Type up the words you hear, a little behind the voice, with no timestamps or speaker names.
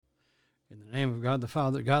In the name of God the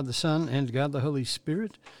Father, God the Son, and God the Holy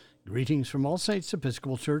Spirit, greetings from All Saints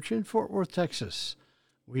Episcopal Church in Fort Worth, Texas.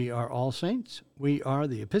 We are All Saints. We are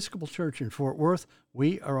the Episcopal Church in Fort Worth.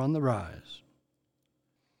 We are on the rise.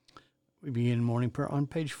 We begin morning prayer on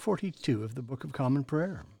page 42 of the Book of Common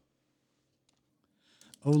Prayer.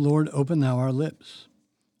 O Lord, open thou our lips,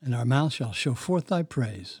 and our mouth shall show forth thy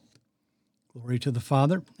praise. Glory to the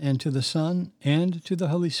Father, and to the Son, and to the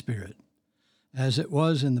Holy Spirit, as it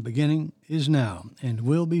was in the beginning, is now, and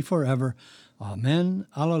will be forever. Amen.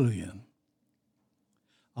 Alleluia.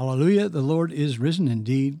 Alleluia, the Lord is risen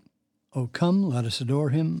indeed. O come, let us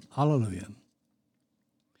adore him. Alleluia.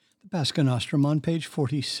 The Pascha Nostrum on page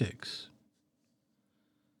 46.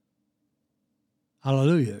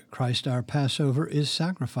 Alleluia, Christ our Passover is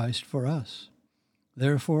sacrificed for us.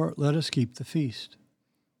 Therefore let us keep the feast,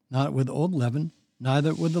 not with old leaven,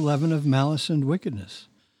 neither with the leaven of malice and wickedness,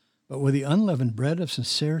 but with the unleavened bread of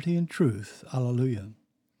sincerity and truth. Alleluia.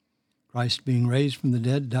 Christ, being raised from the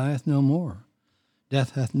dead, dieth no more.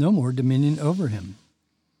 Death hath no more dominion over him.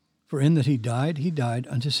 For in that he died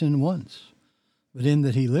unto sin once. But in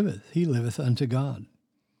that he liveth unto God.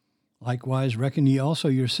 Likewise reckon ye also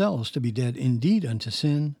yourselves to be dead indeed unto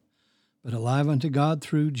sin, but alive unto God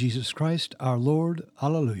through Jesus Christ our Lord.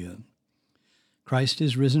 Alleluia. Christ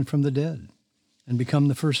is risen from the dead, and become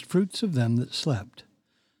the firstfruits of them that slept.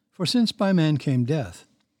 For since by man came death,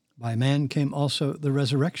 by man came also the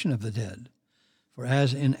resurrection of the dead. For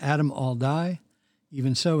as in Adam all die,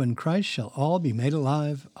 even so in Christ shall all be made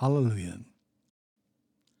alive. Alleluia.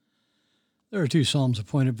 There are two psalms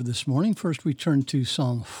appointed for this morning. First, we turn to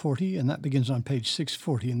Psalm 40, and that begins on page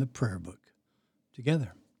 640 in the prayer book.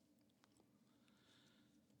 Together.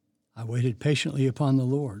 I waited patiently upon the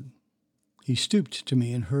Lord. He stooped to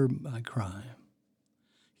me and heard my cry.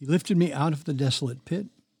 He lifted me out of the desolate pit,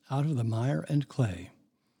 out of the mire and clay.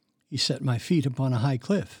 He set my feet upon a high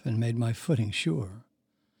cliff and made my footing sure.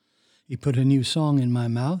 He put a new song in my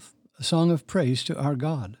mouth, a song of praise to our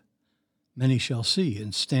God. Many shall see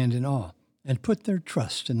and stand in awe and put their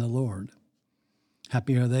trust in the Lord.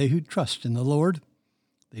 Happy are they who trust in the Lord.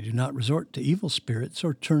 They do not resort to evil spirits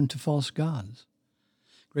or turn to false gods.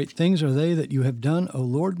 Great things are they that you have done, O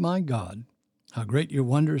Lord my God. How great your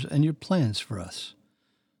wonders and your plans for us.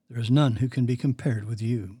 There is none who can be compared with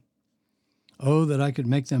you. Oh, that I could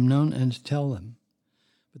make them known and tell them,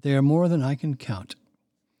 but they are more than I can count.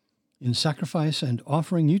 In sacrifice and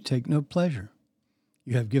offering you take no pleasure.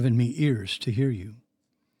 You have given me ears to hear you.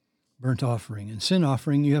 Burnt offering and sin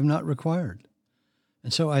offering you have not required.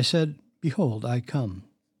 And so I said, Behold, I come.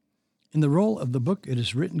 In the roll of the book it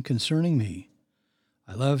is written concerning me.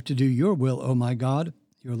 I love to do your will, O my God.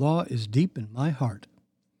 Your law is deep in my heart.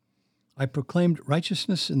 I proclaimed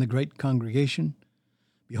righteousness in the great congregation.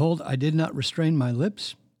 Behold, I did not restrain my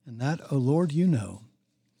lips, and that, O Lord, you know.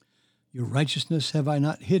 Your righteousness have I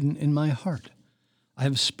not hidden in my heart. I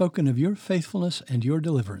have spoken of your faithfulness and your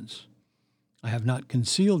deliverance. I have not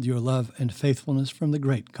concealed your love and faithfulness from the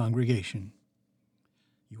great congregation.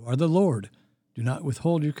 You are the Lord. Do not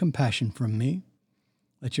withhold your compassion from me.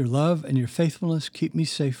 Let your love and your faithfulness keep me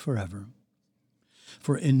safe forever.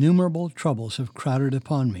 For innumerable troubles have crowded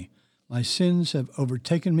upon me. My sins have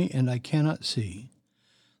overtaken me, and I cannot see.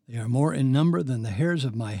 They are more in number than the hairs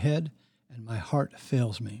of my head, and my heart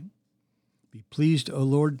fails me. Be pleased, O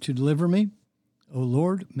Lord, to deliver me. O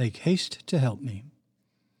Lord, make haste to help me.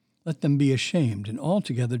 Let them be ashamed and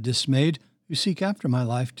altogether dismayed who seek after my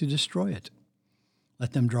life to destroy it.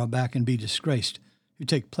 Let them draw back and be disgraced who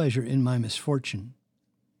take pleasure in my misfortune.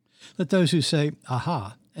 Let those who say,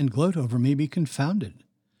 Aha, and gloat over me be confounded,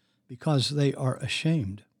 because they are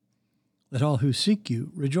ashamed. Let all who seek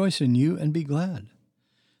you rejoice in you and be glad.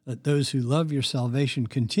 Let those who love your salvation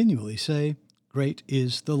continually say, Great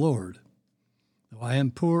is the Lord. Though I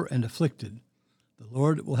am poor and afflicted, the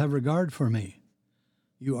Lord will have regard for me.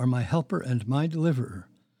 You are my helper and my deliverer.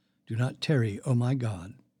 Do not tarry, O my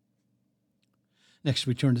God. Next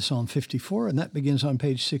we turn to Psalm 54, and that begins on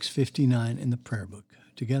page 659 in the prayer book.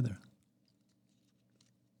 Together.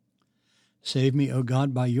 Save me, O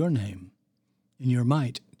God, by your name. In your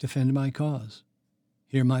might, defend my cause.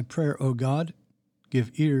 Hear my prayer, O God.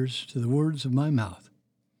 Give ears to the words of my mouth.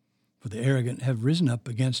 For the arrogant have risen up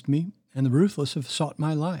against me, and the ruthless have sought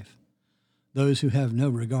my life, those who have no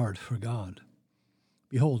regard for God.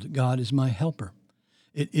 Behold, God is my helper.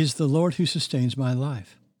 It is the Lord who sustains my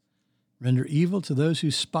life. Render evil to those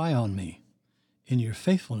who spy on me. In your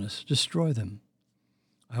faithfulness, destroy them.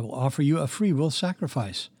 I will offer you a freewill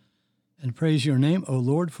sacrifice, and praise your name, O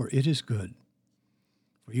Lord, for it is good.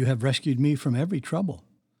 For you have rescued me from every trouble,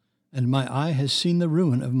 and my eye has seen the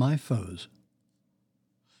ruin of my foes.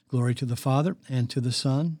 Glory to the Father, and to the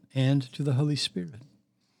Son, and to the Holy Spirit,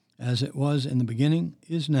 as it was in the beginning,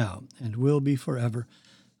 is now, and will be forever.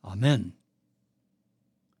 Amen.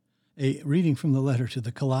 A reading from the letter to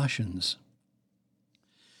the Colossians.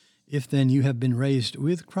 If then you have been raised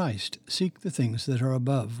with Christ, seek the things that are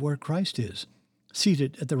above, where Christ is,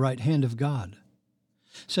 seated at the right hand of God.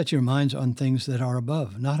 Set your minds on things that are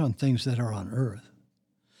above, not on things that are on earth.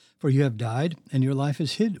 For you have died, and your life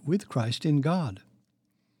is hid with Christ in God.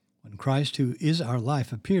 When Christ, who is our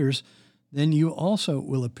life, appears, then you also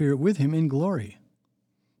will appear with him in glory.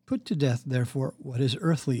 Put to death, therefore, what is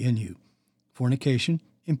earthly in you: fornication,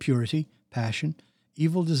 impurity, passion,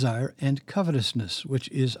 evil desire, and covetousness, which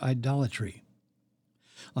is idolatry.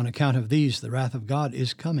 On account of these, the wrath of God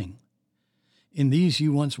is coming. In these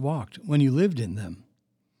you once walked, when you lived in them.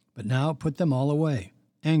 But now put them all away: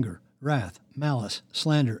 anger, wrath, malice,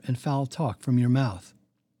 slander, and foul talk from your mouth.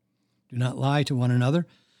 Do not lie to one another,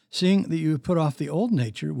 seeing that you have put off the old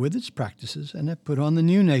nature with its practices, and have put on the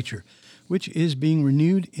new nature, which is being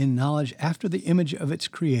renewed in knowledge after the image of its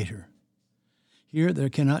Creator. Here there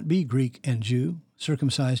cannot be Greek and Jew,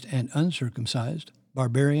 circumcised and uncircumcised,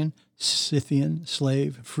 barbarian, Scythian,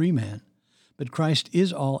 slave, free man, but Christ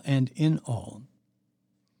is all and in all.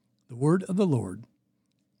 The word of the Lord.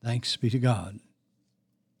 Thanks be to God.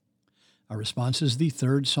 Our response is the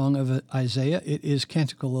third song of Isaiah. It is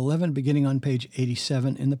Canticle 11, beginning on page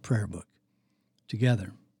 87 in the prayer book.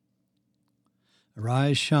 Together.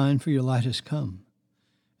 Arise, shine, for your light has come,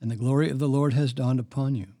 and the glory of the Lord has dawned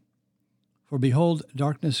upon you. For behold,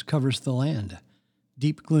 darkness covers the land,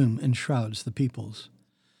 deep gloom enshrouds the peoples.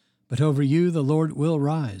 But over you the Lord will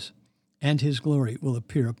rise, and his glory will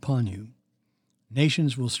appear upon you.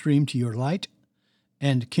 Nations will stream to your light,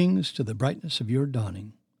 and kings to the brightness of your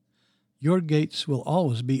dawning. Your gates will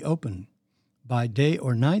always be open. By day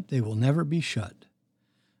or night they will never be shut.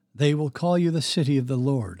 They will call you the city of the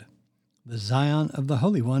Lord, the Zion of the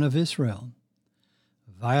Holy One of Israel.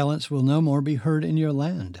 Violence will no more be heard in your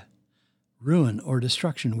land, ruin or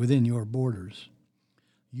destruction within your borders.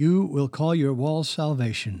 You will call your walls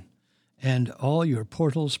salvation, and all your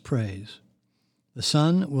portals praise. The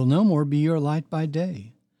sun will no more be your light by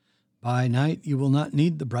day. By night you will not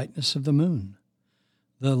need the brightness of the moon.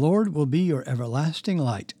 The Lord will be your everlasting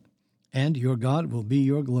light, and your God will be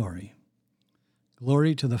your glory.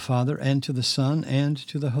 Glory to the Father, and to the Son, and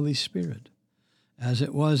to the Holy Spirit, as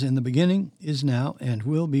it was in the beginning, is now, and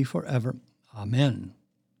will be forever. Amen.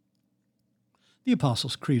 The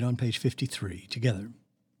Apostles' Creed on page 53, together.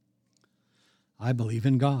 I believe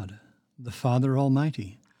in God, the Father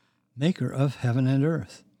Almighty, maker of heaven and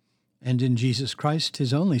earth, and in Jesus Christ,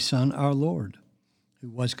 his only Son, our Lord, who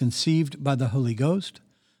was conceived by the Holy Ghost,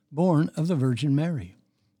 born of the Virgin Mary,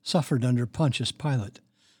 suffered under Pontius Pilate,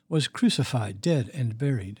 was crucified, dead, and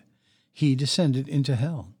buried. He descended into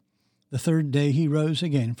hell. The third day he rose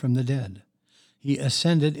again from the dead. He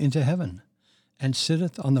ascended into heaven, and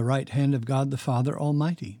sitteth on the right hand of God the Father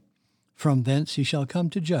Almighty. From thence he shall come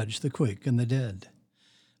to judge the quick and the dead.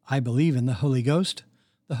 I believe in the Holy Ghost,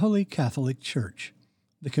 the Holy Catholic Church,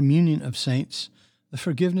 the communion of saints, the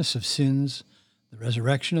forgiveness of sins, the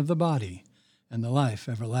resurrection of the body, and the life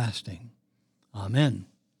everlasting. Amen.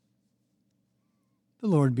 The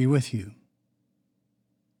Lord be with you.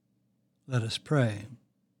 Let us pray.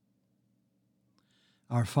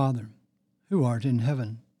 Our Father, who art in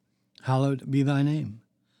heaven, hallowed be thy name.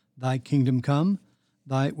 Thy kingdom come,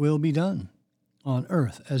 thy will be done, on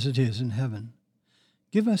earth as it is in heaven.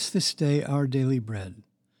 Give us this day our daily bread,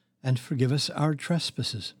 and forgive us our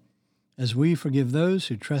trespasses, as we forgive those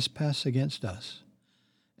who trespass against us.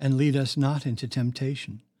 And lead us not into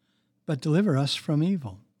temptation, but deliver us from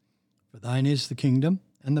evil. For thine is the kingdom,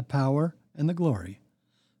 and the power, and the glory,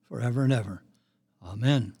 forever and ever.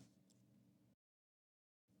 Amen.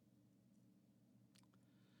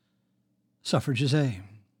 Suffrages A.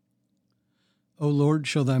 O Lord,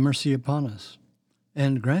 show thy mercy upon us,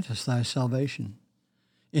 and grant us thy salvation.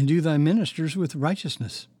 Endue thy ministers with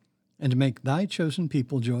righteousness, and make thy chosen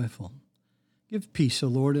people joyful. Give peace, O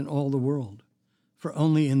Lord, in all the world, for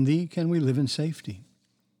only in thee can we live in safety.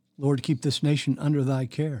 Lord, keep this nation under thy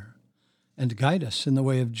care, and guide us in the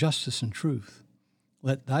way of justice and truth.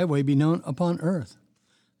 Let thy way be known upon earth,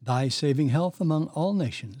 thy saving health among all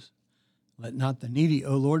nations. Let not the needy,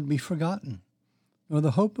 O Lord, be forgotten, nor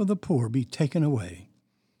the hope of the poor be taken away.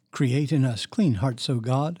 Create in us clean hearts, O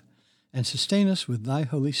God, and sustain us with thy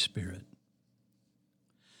Holy Spirit.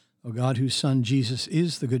 O God, whose Son Jesus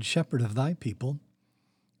is the good shepherd of thy people,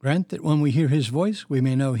 grant that when we hear his voice, we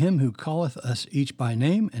may know him who calleth us each by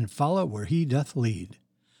name and follow where he doth lead.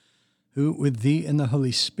 who with thee and the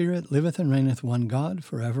Holy Spirit liveth and reigneth one God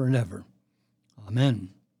for ever and ever. Amen.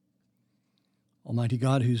 Almighty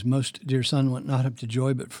God, whose most dear Son went not up to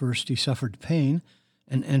joy, but first he suffered pain,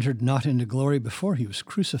 and entered not into glory before he was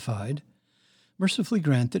crucified, mercifully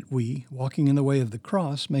grant that we, walking in the way of the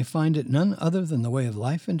cross, may find it none other than the way of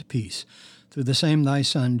life and peace, through the same thy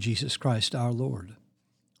Son, Jesus Christ our Lord.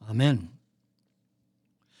 Amen.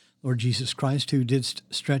 Lord Jesus Christ, who didst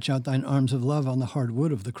stretch out thine arms of love on the hard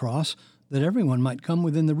wood of the cross, that everyone might come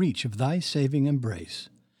within the reach of thy saving embrace,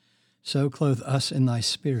 so clothe us in thy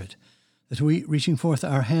Spirit, that we, reaching forth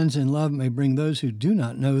our hands in love, may bring those who do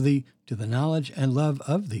not know thee to the knowledge and love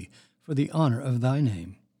of thee, for the honor of thy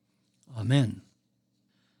name. Amen.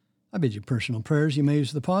 I bid you personal prayers. You may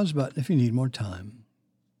use the pause button if you need more time.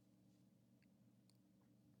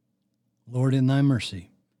 Lord, in thy mercy,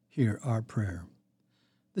 hear our prayer.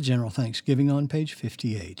 The General Thanksgiving on page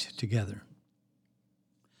 58, together.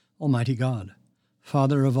 Almighty God,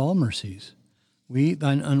 Father of all mercies, we,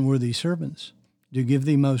 thine unworthy servants, do give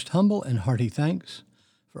thee most humble and hearty thanks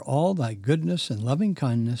for all thy goodness and loving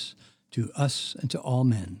kindness to us and to all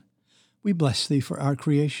men. We bless thee for our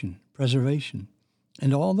creation, preservation,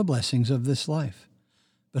 and all the blessings of this life,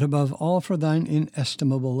 but above all for thine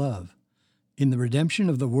inestimable love, in the redemption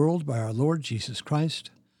of the world by our Lord Jesus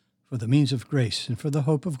Christ, for the means of grace and for the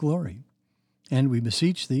hope of glory. And we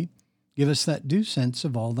beseech thee, give us that due sense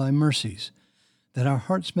of all thy mercies, that our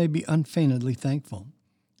hearts may be unfeignedly thankful,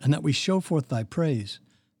 and that we show forth thy praise,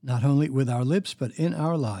 not only with our lips, but in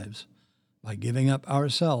our lives, by giving up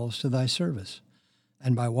ourselves to thy service,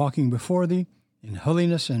 and by walking before thee in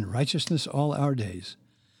holiness and righteousness all our days.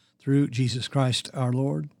 Through Jesus Christ our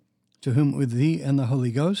Lord, to whom with thee and the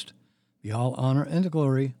Holy Ghost be all honor and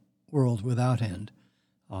glory, world without end.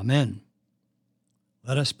 Amen.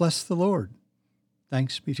 Let us bless the Lord.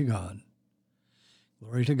 Thanks be to God.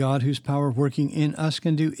 Glory to God, whose power working in us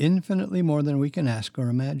can do infinitely more than we can ask or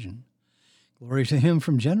imagine. Glory to him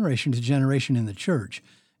from generation to generation in the church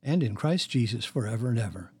and in Christ Jesus forever and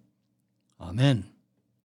ever. Amen.